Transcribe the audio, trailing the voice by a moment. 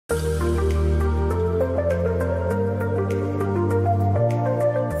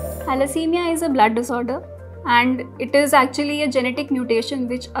Thalassemia is a blood disorder, and it is actually a genetic mutation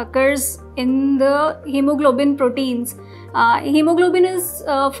which occurs in the hemoglobin proteins. Hemoglobin is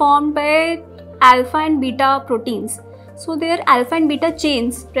formed by alpha and beta proteins. So there are alpha and beta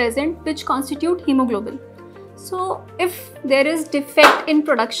chains present which constitute hemoglobin. So if there is defect in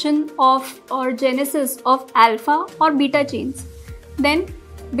production of or genesis of alpha or beta chains, then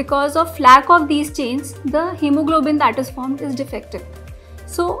because of lack of these chains, the hemoglobin that is formed is defective.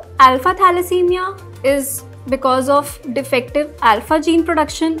 So alpha thalassemia is because of defective alpha gene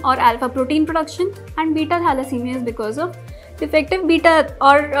production or alpha protein production, and beta thalassemia is because of defective beta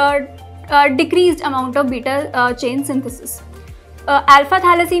or decreased amount of beta chain synthesis. Alpha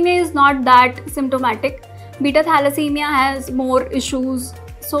thalassemia is not that symptomatic. Beta thalassemia has more issues.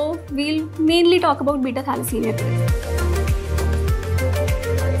 So we'll mainly talk about beta thalassemia today.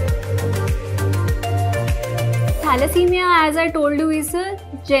 Thalassemia, as I told you, is a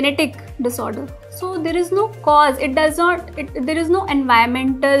genetic disorder. So there is no cause. There is no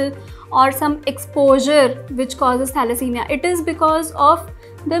environmental or some exposure which causes thalassemia. It is because of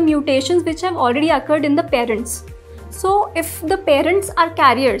the mutations which have already occurred in the parents. So if the parents are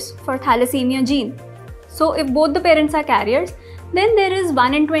carriers for thalassemia gene, so if both the parents are carriers, then there is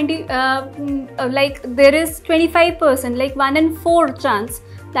 1 in 20, there is 25%, like 1 in 4 chance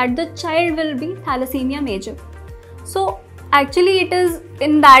that the child will be thalassemia major. So actually it is,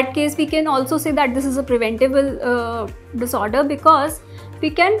 in that case, we can also say that this is a preventable disorder, because we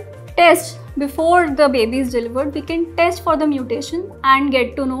can test before the baby is delivered. We can test for the mutation and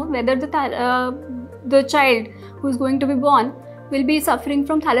get to know whether the child who is going to be born will be suffering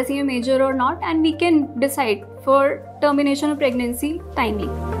from thalassemia major or not, and we can decide for termination of pregnancy timely.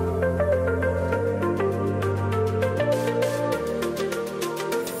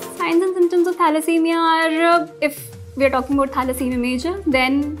 Signs and symptoms of thalassemia are, if we are talking about thalassemia major,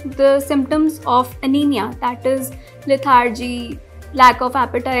 then the symptoms of anemia, that is lethargy, lack of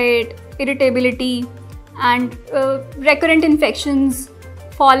appetite, irritability, and recurrent infections,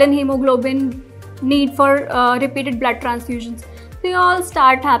 fallen hemoglobin, need for repeated blood transfusions, they all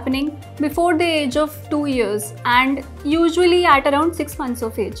start happening before the age of 2 years and usually at around 6 months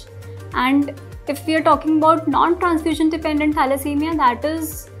of age. And if we are talking about non-transfusion dependent thalassemia, that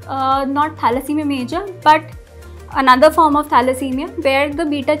is not thalassemia major but another form of thalassemia where the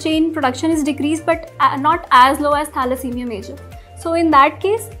beta chain production is decreased but not as low as thalassemia major. So in that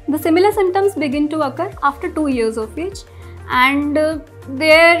case, the similar symptoms begin to occur after 2 years of age, and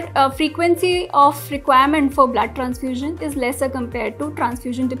their frequency of requirement for blood transfusion is lesser compared to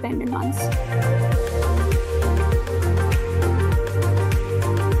transfusion dependent ones.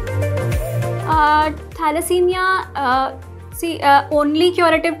 Thalassemia, only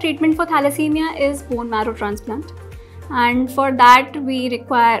curative treatment for thalassemia is bone marrow transplant, and for that we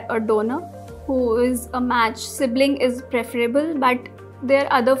require a donor who is a matched sibling is preferable, but there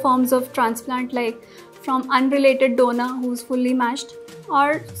are other forms of transplant like from unrelated donor who's fully matched,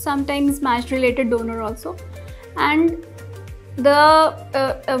 or sometimes matched related donor also. And the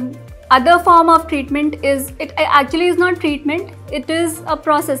other form of treatment is, it actually is not treatment, it is a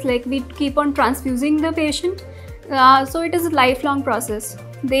process, like we keep on transfusing the patient. So it is a lifelong process.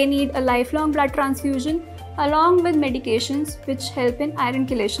 They need a lifelong blood transfusion along with medications which help in iron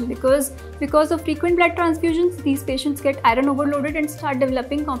chelation, because of frequent blood transfusions, these patients get iron overloaded and start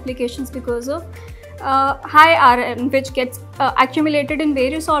developing complications because of high iron which gets accumulated in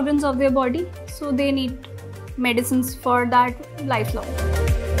various organs of their body. So they need medicines for that lifelong.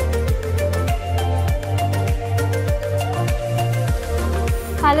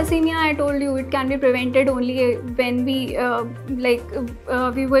 Thalassemia, I told you, it can be prevented only when we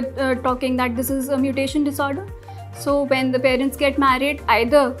we were talking that this is a mutation disorder. So when the parents get married,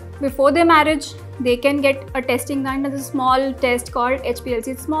 either before their marriage, they can get a testing done. There's a small test called HPLC,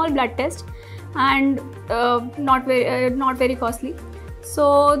 it's a small blood test, and not very costly.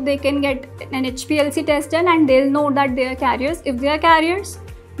 So they can get an HPLC test done and they'll know that they are carriers. If they are carriers,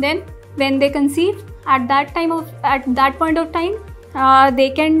 then when they conceive, at that point of time, they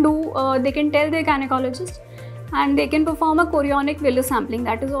can tell their gynecologist, and they can perform a chorionic villus sampling.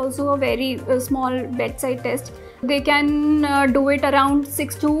 That is also a very small bedside test. They can do it around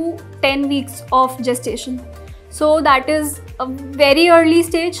 6 to 10 weeks of gestation. So that is a very early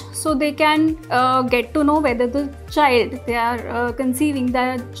stage. So they can get to know whether the child they are conceiving,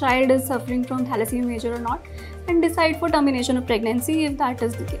 the child is suffering from thalassemia major or not, and decide for termination of pregnancy if that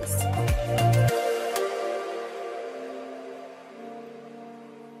is the case.